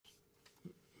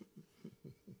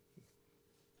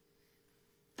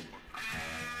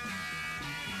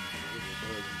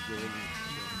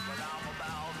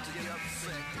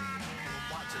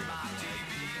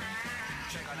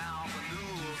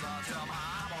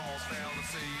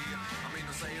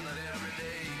say that every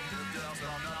day is just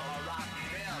another rotten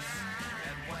mess.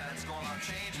 And when it's gonna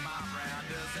change, my friend,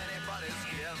 is anybody's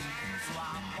guess. So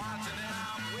I'm watching and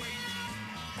I'm waiting,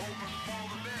 hoping for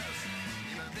the best.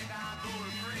 Even think I go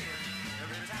to praying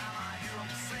every time I hear them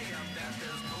saying that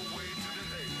there's no way to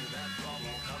delay that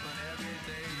trouble coming every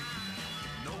day.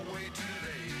 No way to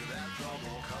delay that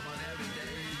trouble coming every day.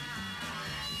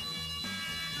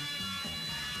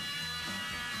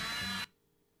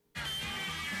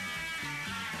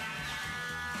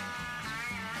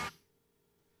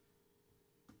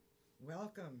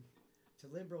 Welcome to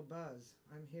Liberal Buzz.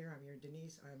 I'm here.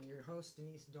 I'm your host,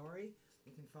 Denise Dorey.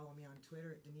 You can follow me on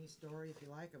Twitter at Denise Dorey if you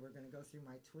like. We're going to go through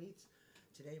my tweets.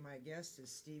 Today my guest is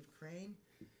Steve Crane.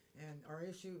 And our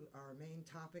main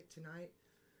topic tonight,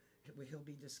 he'll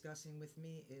be discussing with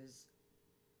me is,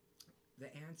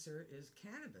 the answer is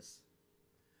cannabis.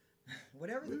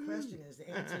 Whatever the question is, the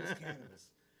answer is cannabis.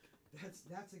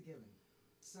 That's a given.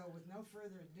 So with no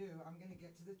further ado, I'm going to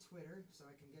get to the Twitter so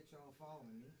I can get you all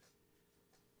following me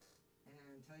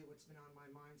and tell you what's been on my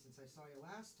mind since I saw you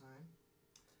last time.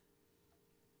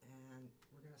 And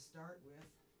we're going to start with,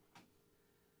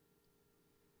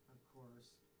 of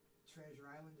course, Treasure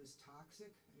Island is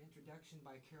Toxic, an introduction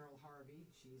by Carol Harvey.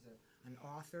 She's an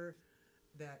author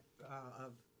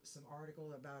of some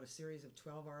article about a series of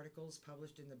 12 articles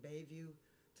published in the Bayview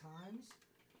Times.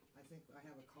 I think I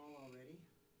have a call already.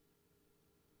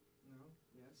 No?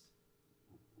 Yes?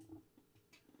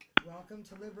 Welcome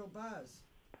to Liberal Buzz.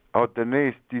 Oh,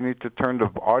 Denise, you need to turn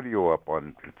the audio up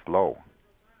on. It's low.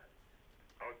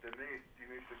 Oh, Denise, you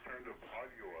need to turn the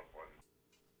audio up on.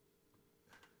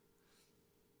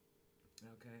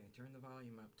 Okay, turn the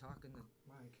volume up. Talk in the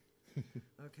mic.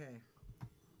 Okay.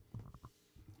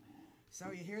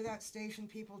 So you hear that, station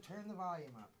people? Turn the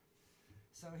volume up.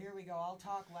 So here we go. I'll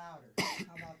talk louder.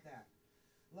 How about that?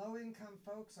 Low-income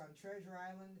folks on Treasure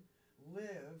Island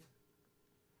live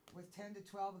with 10 to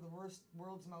 12 of the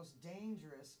world's most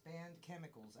dangerous banned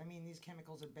chemicals. I mean, these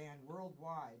chemicals are banned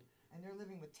worldwide, and they're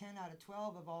living with 10 out of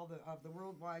 12 of the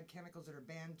worldwide chemicals that are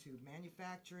banned to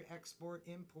manufacture, export,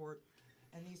 import,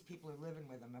 and these people are living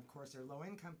with them. Of course, they're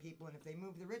low-income people, and if they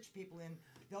move the rich people in,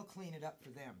 they'll clean it up for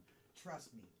them.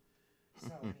 Trust me.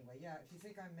 So anyway, yeah, if you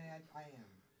think I'm mad, I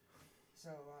am.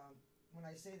 So when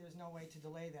I say there's no way to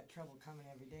delay that trouble coming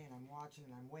every day, and I'm watching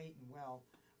and I'm waiting, well,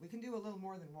 we can do a little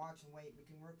more than watch and wait. We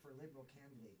can work for liberal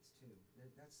candidates, too.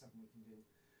 That's something we can do.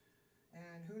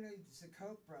 And who needs the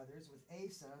Koch brothers with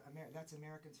ASA, that's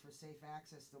Americans for Safe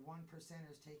Access, the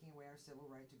 1%ers taking away our civil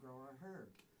right to grow our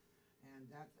herb. And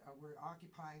that we're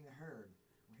occupying the herb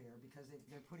here because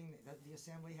they're putting, the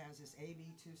Assembly has this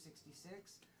AB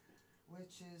 266,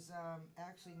 which is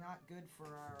actually not good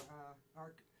for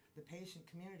the patient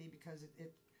community because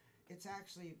it's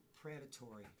actually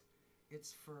predatory.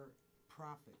 It's for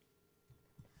profit.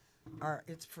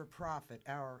 It's for profit.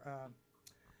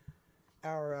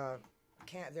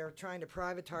 They're trying to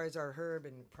privatize our herb,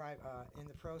 and in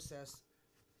the process,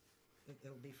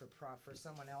 it'll be for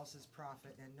someone else's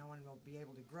profit, and no one will be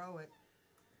able to grow it,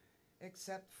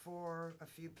 except for a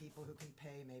few people who can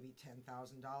pay maybe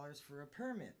 $10,000 for a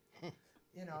permit.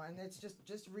 You know, and it's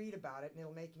just read about it, and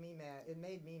it'll make me mad. It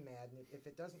made me mad, and if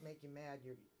it doesn't make you mad,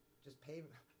 you just pay.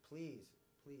 Please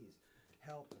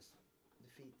help us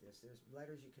defeat this. There's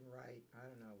letters you can write. I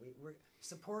don't know. We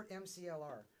support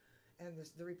MCLR, and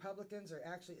the Republicans are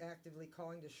actually actively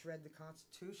calling to shred the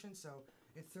Constitution. So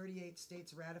if 38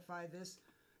 states ratify this,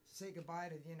 say goodbye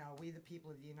to we the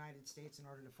people of the United States in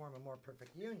order to form a more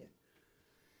perfect union.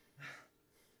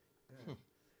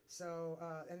 So,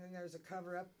 and then there's a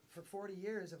cover-up for 40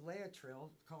 years of Laetrile,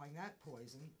 calling that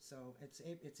poison. So it's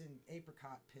in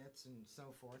apricot pits and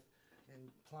so forth,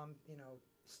 and plum,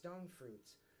 stone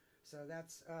fruits. So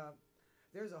that's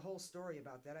there's a whole story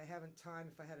about that. I haven't time.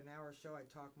 If I had an hour show,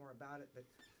 I'd talk more about it. But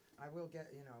I will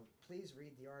get, please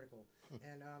read the article.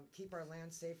 And keep our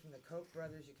land safe from the Koch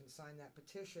brothers. You can sign that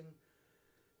petition.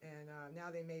 And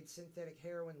now they made synthetic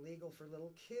heroin legal for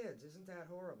little kids. Isn't that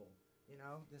horrible?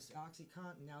 This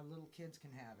OxyContin, now little kids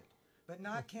can have it. But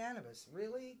not cannabis.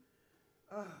 Really?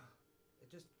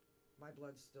 My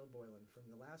blood's still boiling from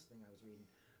the last thing I was reading.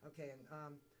 Okay, and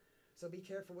so be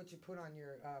careful what you put on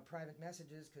your private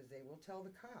messages, because they will tell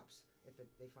the cops if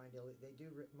they find they do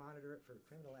monitor it for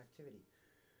criminal activity.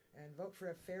 And vote for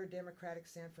a fair Democratic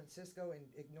San Francisco and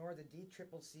ignore the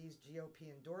DCCC's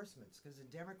GOP endorsements, because the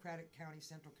Democratic County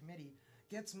Central Committee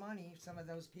gets money. Some of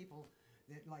those people,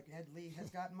 like Ed Lee, has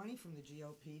got money from the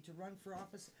GOP to run for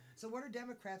office. So what are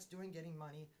Democrats doing getting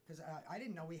money? Because I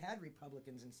didn't know we had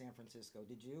Republicans in San Francisco.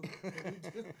 Did you?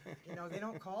 Did you do? You know, they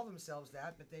don't call themselves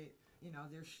that, but they, you know,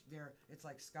 they're it's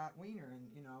like Scott Wiener and,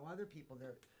 you know, other people.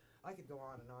 I could go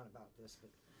on and on about this,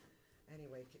 but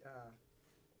anyway.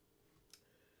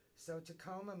 So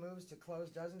Tacoma moves to close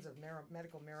dozens of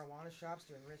medical marijuana shops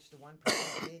to enrich the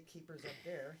 1% gatekeepers up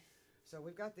there. So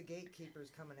we've got the gatekeepers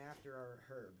coming after our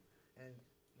herb, and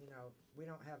you know we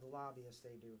don't have the lobbyists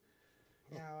they do.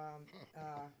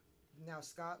 Now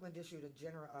Scotland issued a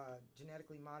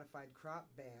genetically modified crop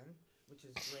ban, which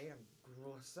is great. I'm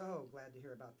so glad to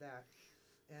hear about that.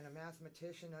 And a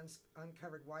mathematician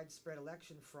uncovered widespread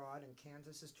election fraud, and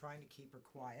Kansas is trying to keep her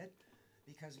quiet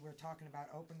because we're talking about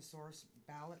open source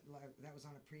ballot. That was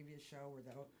on a previous show where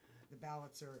the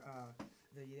ballots are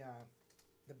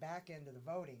the back end of the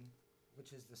voting,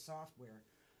 which is the software,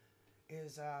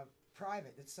 is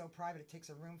private. It's so private it takes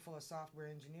a room full of software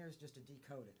engineers just to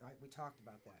decode it. Right? We talked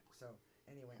about that. So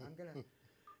anyway, I'm gonna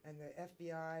and the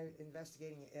FBI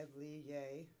investigating Ed Lee,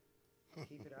 yay,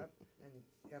 keep it up. And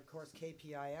of course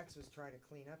KPIX was trying to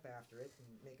clean up after it and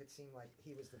make it seem like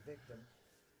he was the victim.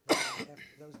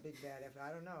 Those big bad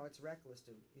I don't know. It's reckless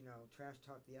to trash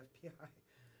talk the FBI,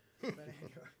 but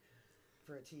anyway,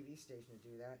 for a TV station to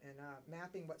do that. And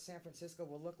mapping what San Francisco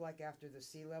will look like after the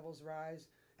sea levels rise.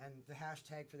 And the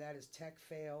hashtag for that is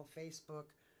TechFail,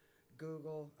 Facebook,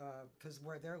 Google, because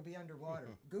they'll be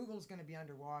underwater. Google's going to be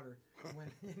underwater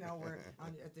when we're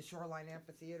at the Shoreline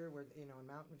Amphitheater, where in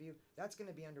Mountain View. That's going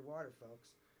to be underwater,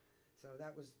 folks. So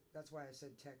that's why I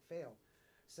said TechFail.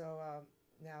 So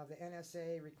now the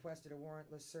NSA requested a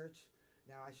warrantless search.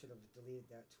 Now I should have deleted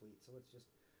that tweet. So let's just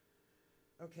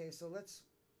So let's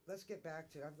get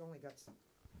back to. I'm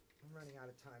running out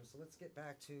of time. So let's get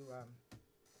back to.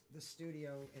 The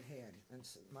studio at hand, and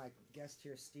my guest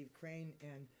here, Steve Crane,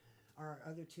 and our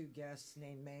other two guests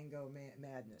named Mango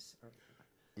Madness.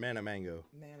 Manna Mango.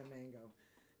 Manna Mango.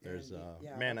 There's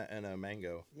Manna and a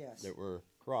Mango that were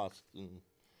crossed and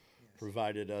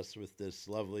provided us with this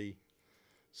lovely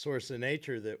source of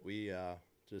nature that we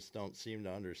just don't seem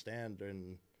to understand.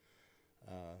 And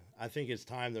I think it's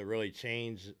time to really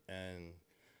change. And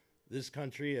this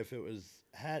country, if it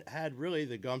had really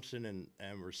the gumption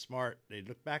and were smart, they'd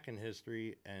look back in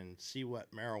history and see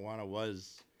what marijuana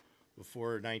was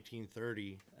before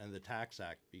 1930 and the Tax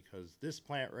Act, because this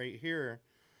plant right here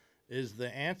is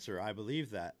the answer. I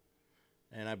believe that.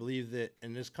 And I believe that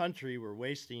in this country, we're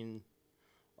wasting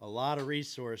a lot of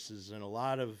resources and a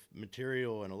lot of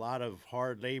material and a lot of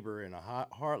hard labor, and a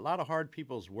lot of hard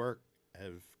people's work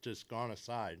have just gone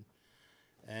aside.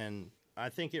 And I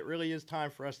think it really is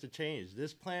time for us to change.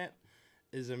 This plant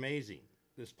is amazing.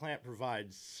 This plant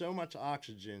provides so much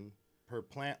oxygen per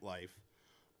plant life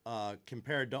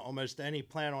compared to almost any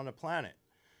plant on the planet.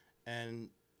 And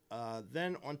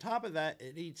then on top of that,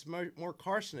 it eats more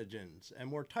carcinogens and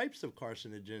more types of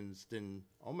carcinogens than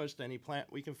almost any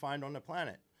plant we can find on the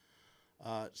planet.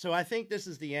 So I think this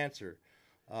is the answer.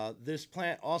 This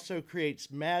plant also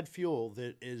creates mad fuel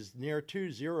that is near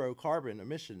to zero carbon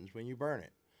emissions when you burn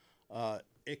it.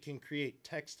 It can create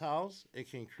textiles. It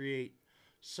can create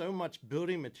so much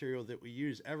building material that we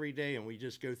use every day, and we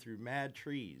just go through mad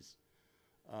trees.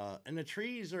 And the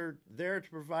trees are there to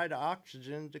provide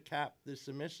oxygen to cap this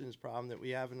emissions problem that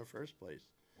we have in the first place.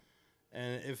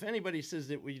 And if anybody says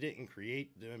that we didn't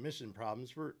create the emission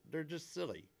problems, they're just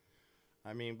silly.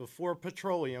 I mean, before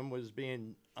petroleum was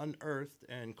being unearthed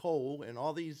and coal and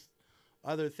all these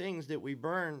other things that we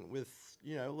burn with,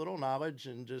 little knowledge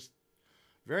and just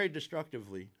very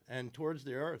destructively and towards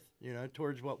the earth,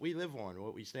 towards what we live on,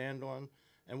 what we stand on,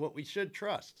 and what we should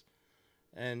trust.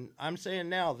 And I'm saying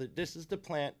now that this is the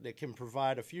plant that can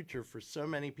provide a future for so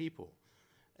many people.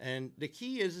 And the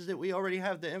key is that we already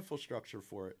have the infrastructure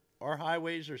for it. Our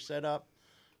highways are set up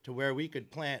to where we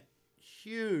could plant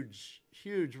huge,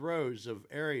 huge rows of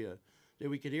area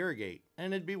that we could irrigate.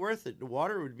 And it'd be worth it. The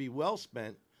water would be well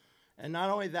spent. And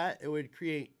not only that, it would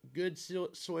create good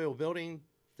soil building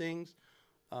things.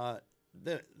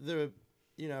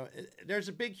 There's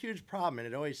a big, huge problem, and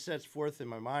it always sets forth in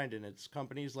my mind, and it's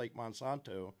companies like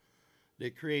Monsanto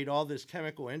that create all this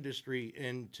chemical industry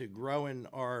into growing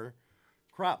our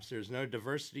crops. There's no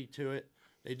diversity to it.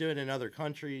 They do it in other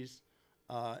countries.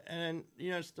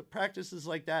 It's the practices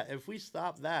like that. If we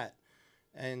stop that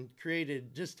and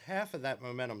created just half of that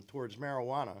momentum towards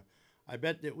marijuana, I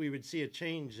bet that we would see a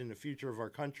change in the future of our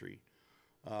country.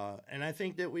 And I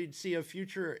think that we'd see a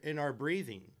future in our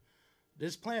breathing.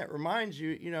 This plant reminds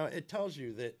you, it tells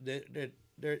you that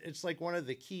it's like one of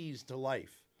the keys to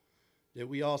life that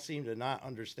we all seem to not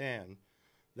understand,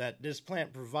 that this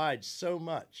plant provides so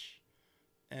much,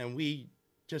 and we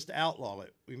just outlaw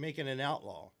it. We make it an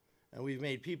outlaw. And we've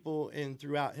made people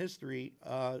throughout history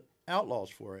outlaws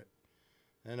for it.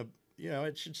 And,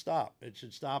 it should stop. It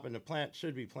should stop, and the plant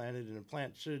should be planted, and the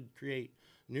plant should create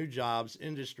new jobs,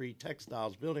 industry,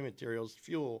 textiles, building materials,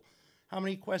 fuel. How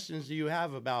many questions do you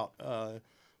have about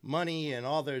money and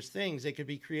all those things that could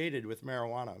be created with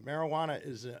marijuana? Marijuana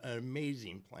is an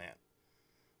amazing plant.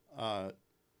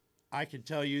 I could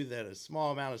tell you that a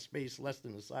small amount of space, less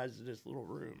than the size of this little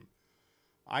room,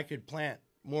 I could plant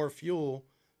more fuel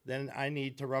than I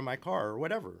need to run my car or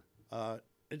whatever.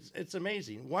 It's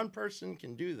amazing. One person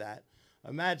can do that.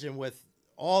 Imagine with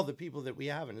all the people that we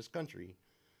have in this country,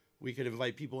 we could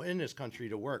invite people in this country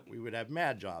to work. We would have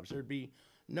mad jobs. There'd be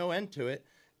no end to it.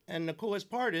 And the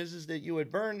coolest part is that you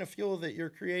would burn the fuel that you're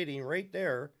creating right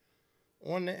there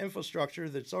on the infrastructure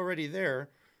that's already there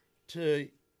to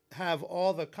have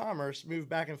all the commerce move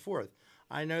back and forth.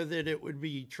 I know that it would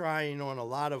be trying on a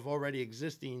lot of already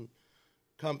existing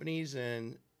companies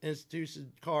and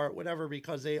institutions, whatever,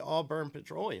 because they all burn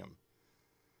petroleum.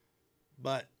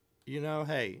 But,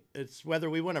 hey, it's whether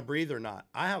we want to breathe or not.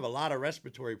 I have a lot of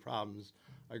respiratory problems.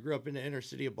 I grew up in the inner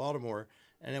city of Baltimore,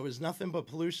 and it was nothing but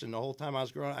pollution the whole time I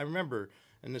was growing up. I remember,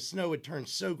 and the snow would turn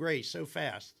so gray so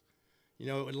fast.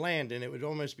 It would land, and it would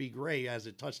almost be gray as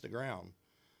it touched the ground.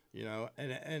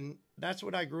 And that's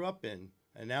what I grew up in.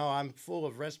 And now I'm full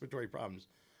of respiratory problems.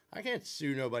 I can't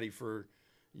sue nobody for,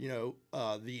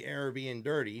 the air being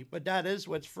dirty, but that is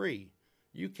what's free.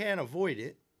 You can't avoid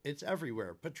it. It's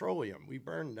everywhere. Petroleum. We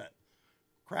burn that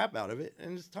crap out of it,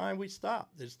 and it's time we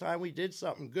stopped. It's time we did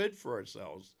something good for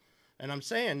ourselves. And I'm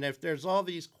saying if there's all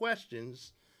these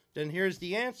questions, then here's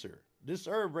the answer. This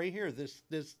herb right here, this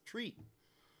treat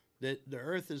that the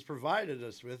earth has provided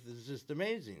us with is just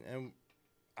amazing. And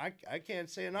I can't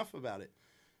say enough about it.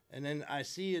 And then I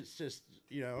see it's just,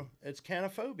 it's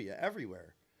canophobia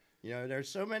everywhere. There's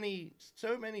so many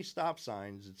stop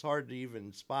signs. It's hard to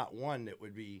even spot one that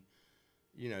would be,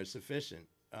 sufficient.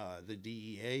 The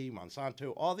DEA,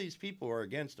 Monsanto, all these people are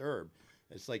against herb.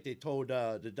 It's like they told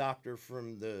the doctor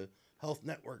from the Health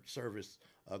Network Service,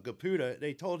 Gaputa,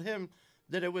 they told him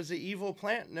that it was an evil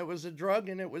plant and it was a drug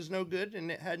and it was no good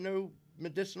and it had no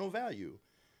medicinal value.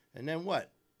 And then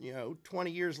what?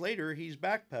 20 years later, he's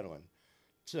backpedaling.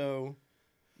 So,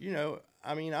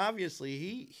 obviously,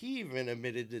 he even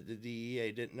admitted that the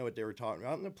DEA didn't know what they were talking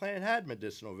about, and the plant had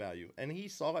medicinal value, and he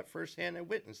saw it firsthand and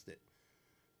witnessed it.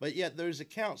 But yet those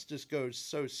accounts just go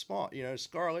so small.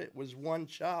 Scarlett was one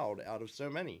child out of so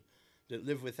many that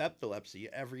live with epilepsy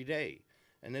every day,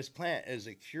 and this plant is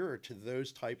a cure to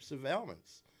those types of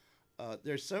ailments.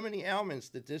 There's so many ailments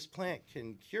that this plant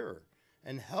can cure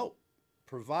and help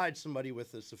provide somebody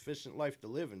with a sufficient life to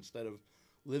live instead of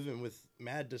living with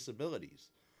mad disabilities.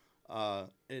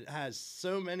 It has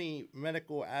so many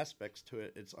medical aspects to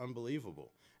it, it's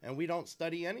unbelievable. And we don't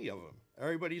study any of them.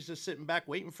 Everybody's just sitting back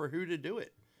waiting for who to do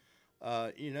it.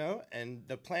 And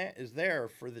the plant is there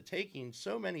for the taking.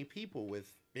 So many people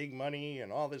with big money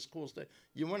and all this cool stuff.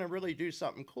 You want to really do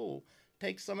something cool,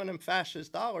 take some of them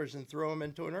fascist dollars and throw them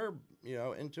into an herb,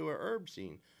 into an herb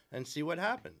scene and see what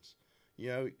happens.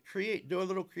 Do a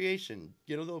little creation,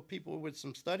 get a little people with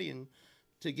some studying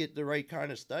to get the right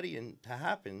kind of studying to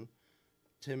happen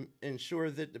to ensure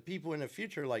that the people in the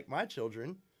future, like my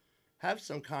children, have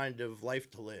some kind of life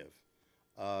to live.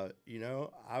 I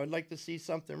would like to see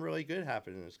something really good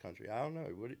happen in this country. I don't know.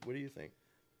 What do you think?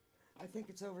 I think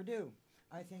it's overdue.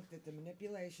 I think that the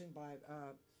manipulation by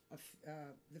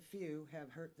the few have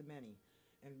hurt the many.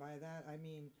 And by that, I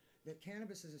mean that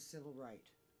cannabis is a civil right.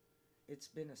 It's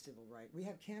been a civil right. We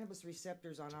have cannabis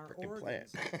receptors on our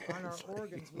organs. On our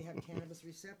organs, we have cannabis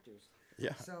receptors.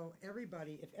 Yeah. So if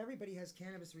everybody has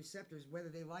cannabis receptors, whether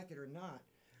they like it or not,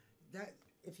 that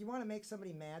if you want to make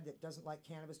somebody mad that doesn't like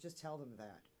cannabis, just tell them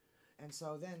that. And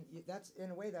so then that's in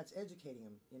a way that's educating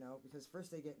them, because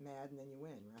first they get mad and then you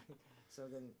win, right? So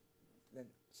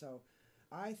so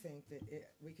I think that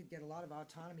we could get a lot of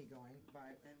autonomy going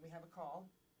and we have a call.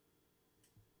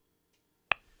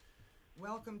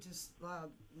 Welcome to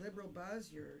Liberal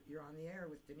Buzz. You're on the air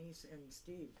with Denise and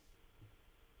Steve.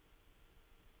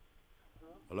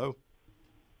 Hello.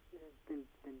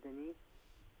 Denise.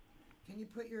 Can you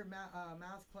put your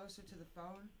mouth closer to the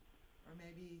phone, or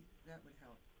maybe that would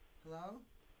help? Hello.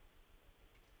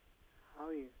 How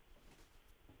are you?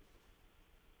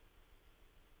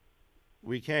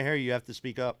 We can't hear you. You have to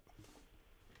speak up.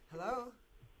 Hello.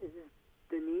 Is this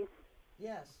Denise?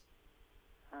 Yes.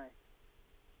 Hi.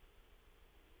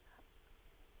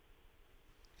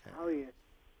 How are you?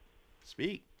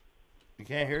 Speak. We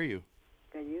can't hear you.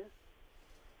 Can you?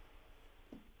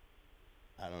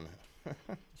 I don't know.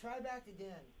 Try back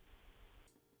again.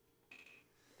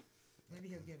 Maybe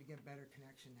he'll get a better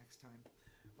connection next time.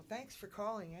 Well, thanks for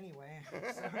calling anyway. So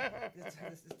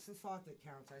it's the thought that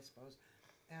counts, I suppose.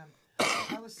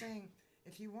 I was saying,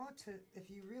 if you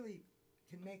really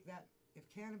can make that, if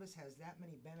cannabis has that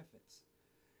many benefits,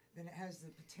 then it has the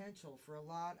potential for a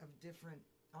lot of different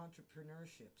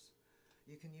entrepreneurships.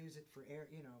 You can use it for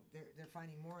they're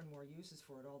finding more and more uses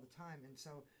for it all the time, and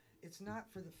so it's not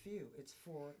for the few, it's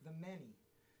for the many,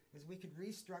 because we could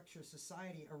restructure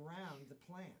society around the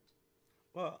plant.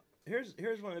 Well,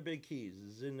 here's one of the big keys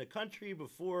is in the country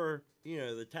before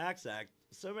the Tax Act,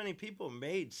 so many people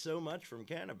made so much from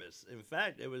cannabis. In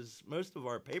fact, most of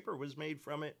our paper was made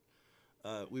from it.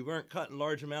 We weren't cutting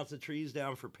large amounts of trees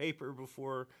down for paper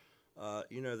before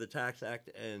the Tax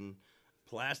Act, and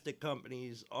plastic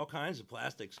companies, all kinds of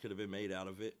plastics could have been made out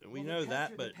of it. And we know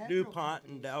that, but DuPont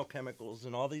and Dow Chemicals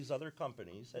and all these other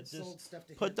companies had just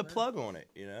put the plug on it.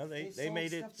 They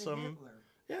made it some.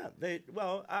 Yeah,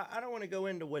 I don't want to go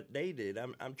into what they did.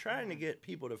 I'm trying to get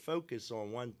people to focus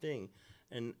on one thing,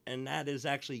 and that is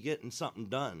actually getting something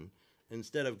done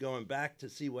instead of going back to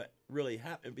see what really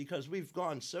happened, because we've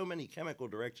gone so many chemical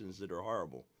directions that are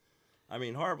horrible. I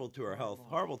mean, horrible to our health,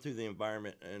 horrible to the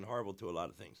environment, and horrible to a lot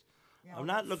of things. Yeah, I'm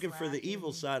not looking for the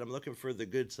evil side. I'm looking for the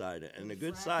good side. And the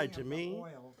good side to me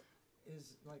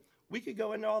is like, we could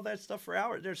go into all that stuff for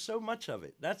hours. There's so much of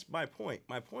it. That's my point.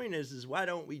 My point is why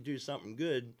don't we do something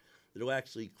good that'll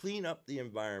actually clean up the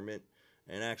environment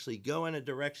and actually go in a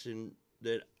direction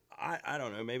that I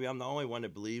don't know, maybe I'm the only one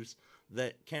that believes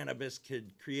that cannabis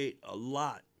could create a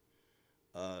lot.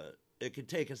 It could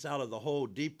take us out of the hole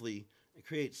deeply. It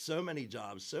creates so many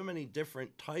jobs, so many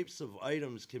different types of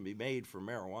items can be made from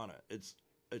marijuana. It's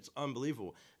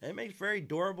unbelievable. And it makes very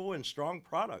durable and strong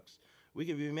products. We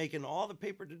could be making all the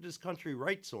paper that this country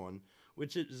writes on,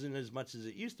 which isn't as much as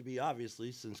it used to be,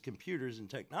 obviously, since computers and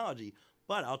technology.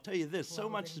 But I'll tell you this, so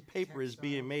much paper is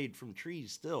being made from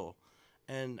trees still.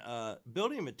 And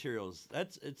building materials,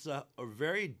 it's a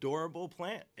very durable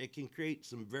plant. It can create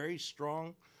some very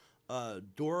strong,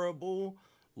 durable,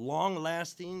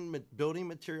 long-lasting building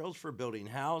materials for building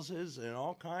houses and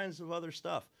all kinds of other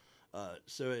stuff.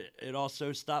 So it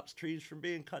also stops trees from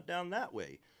being cut down that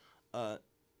way.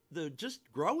 The just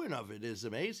growing of it is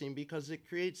amazing because it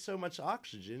creates so much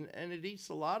oxygen and it eats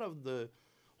a lot of the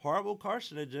horrible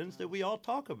carcinogens that we all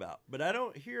talk about. But I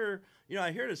don't hear,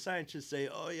 I hear the scientists say,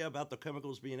 oh yeah, about the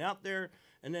chemicals being out there.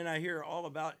 And then I hear all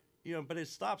about, but it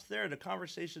stops there. The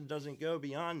conversation doesn't go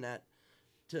beyond that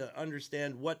to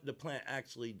understand what the plant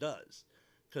actually does,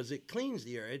 because it cleans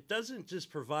the air. It doesn't just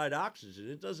provide oxygen.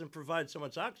 It doesn't provide so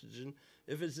much oxygen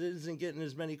if it isn't getting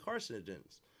as many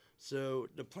carcinogens. So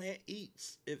the plant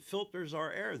eats, it filters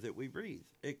our air that we breathe.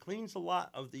 It cleans a lot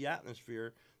of the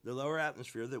atmosphere, the lower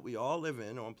atmosphere that we all live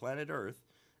in on planet Earth,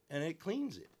 and it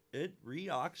cleans it. It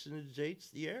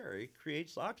re-oxygenates the air. It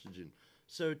creates oxygen.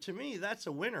 So to me, that's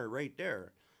a winner right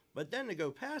there. But then to go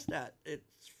past that,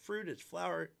 it's fruit, it's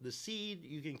flower, the seed,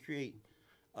 you can create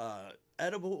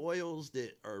edible oils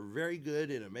that are very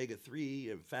good in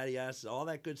omega-3 and fatty acids, all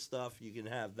that good stuff. You can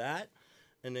have that,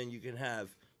 and then you can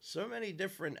have so many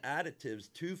different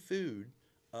additives to food.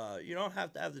 You don't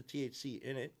have to have the THC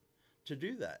in it to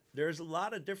do that. There's a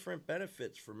lot of different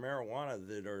benefits for marijuana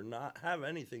that are not have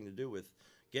anything to do with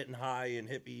getting high and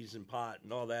hippies and pot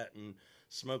and all that and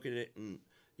smoking it. And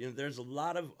there's a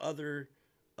lot of other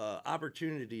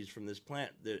opportunities from this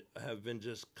plant that have been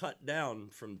just cut down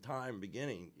from time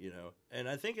beginning, and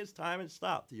I think it's time it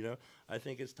stopped. I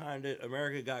think it's time that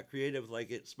America got creative like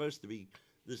it's supposed to be,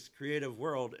 this creative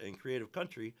world and creative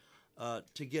country,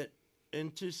 to get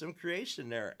into some creation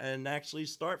there and actually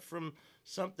start from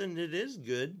something that is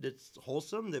good, that's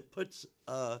wholesome, that puts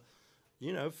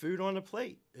food on the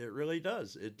plate. It really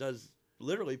does. It does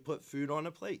literally put food on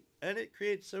a plate, and it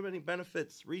creates so many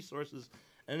benefits, resources,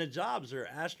 and the jobs are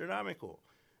astronomical.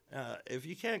 If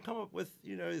you can't come up with,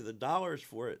 the dollars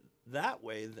for it that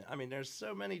way, there's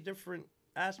so many different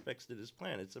aspects to this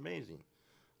plant. It's amazing.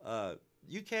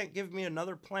 You can't give me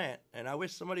another plant, and I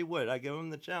wish somebody would. I give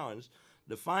them the challenge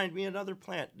to find me another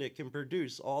plant that can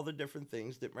produce all the different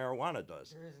things that marijuana does.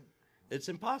 There isn't. It's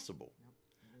impossible.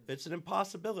 Nope, it's an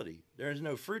impossibility. There's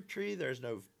no fruit tree. There's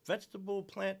no vegetable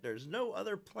plant. There's no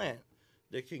other plant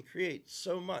that can create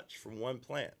so much from one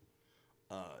plant.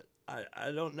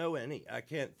 I don't know any. I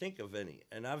can't think of any.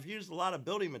 And I've used a lot of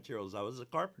building materials. I was a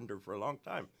carpenter for a long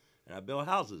time, and I built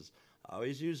houses. I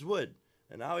always used wood.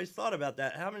 And I always thought about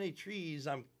that, how many trees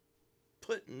I'm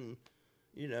putting,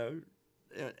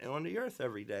 on the earth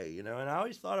every day, And I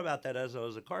always thought about that as I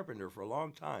was a carpenter for a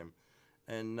long time.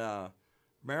 And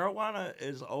marijuana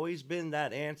has always been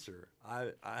that answer.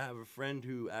 I have a friend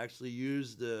who actually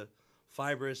used the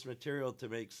fibrous material to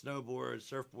make snowboards,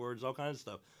 surfboards, all kinds of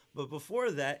stuff. But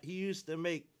before that, he used to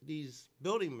make these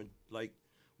like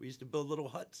we used to build little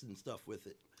huts and stuff with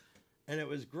it. And it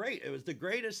was great. It was the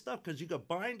greatest stuff because you could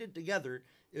bind it together.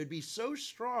 It would be so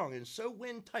strong and so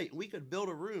wind tight. We could build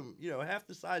a room, half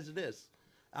the size of this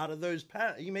out of those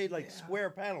panels. He made like square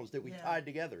panels that we tied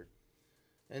together.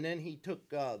 And then he took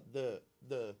the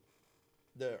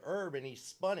herb and he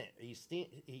spun it.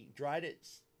 He dried it,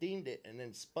 steamed it, and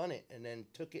then spun it, and then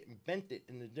took it and bent it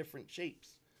into different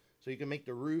shapes. So you can make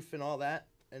the roof and all that.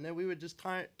 And then we would just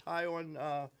tie on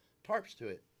tarps to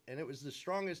it. And it was the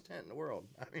strongest tent in the world.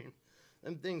 I mean,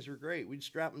 them things were great. We'd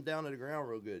strap them down to the ground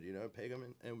real good, peg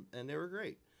them, and they were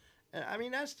great. And I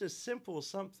mean, that's just simple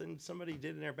something somebody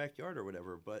did in their backyard or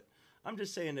whatever. But I'm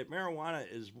just saying that marijuana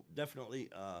is definitely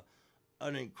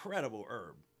an incredible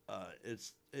herb.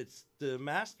 It's the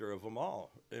master of them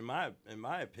all, in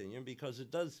my opinion, because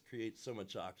it does create so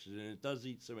much oxygen. It does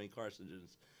eat so many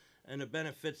carcinogens. And the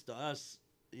benefits to us,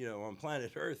 on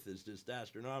planet Earth is just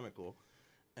astronomical.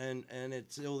 And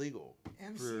it's illegal.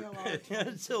 MCLR.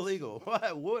 It's illegal.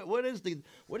 What is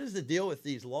the deal with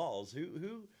these laws?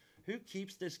 Who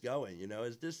keeps this going?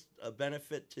 Is this a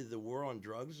benefit to the war on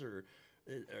drugs, or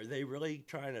are they really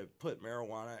trying to put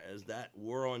marijuana as that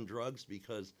war on drugs?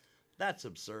 Because that's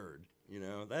absurd.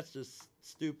 That's just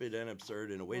stupid and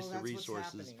absurd and a waste of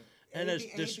resources and a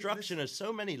destruction of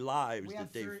so many lives. We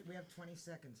have 20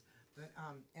 seconds. But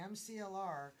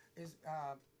MCLR is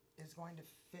going to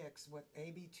fix what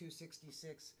AB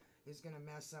 266 is going to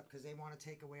mess up because they want to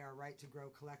take away our right to grow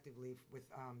collectively with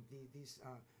these.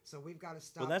 So we've got to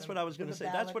stop. Well, that's what I was going to say.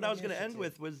 That's what I was going to end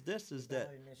with. Was this is that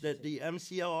the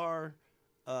MCLR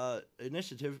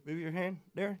initiative? Move your hand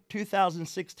there.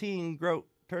 2016 grow.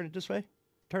 Turn it this way.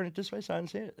 Turn it this way so I can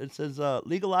see it. It says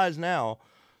legalize now.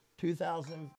 2000.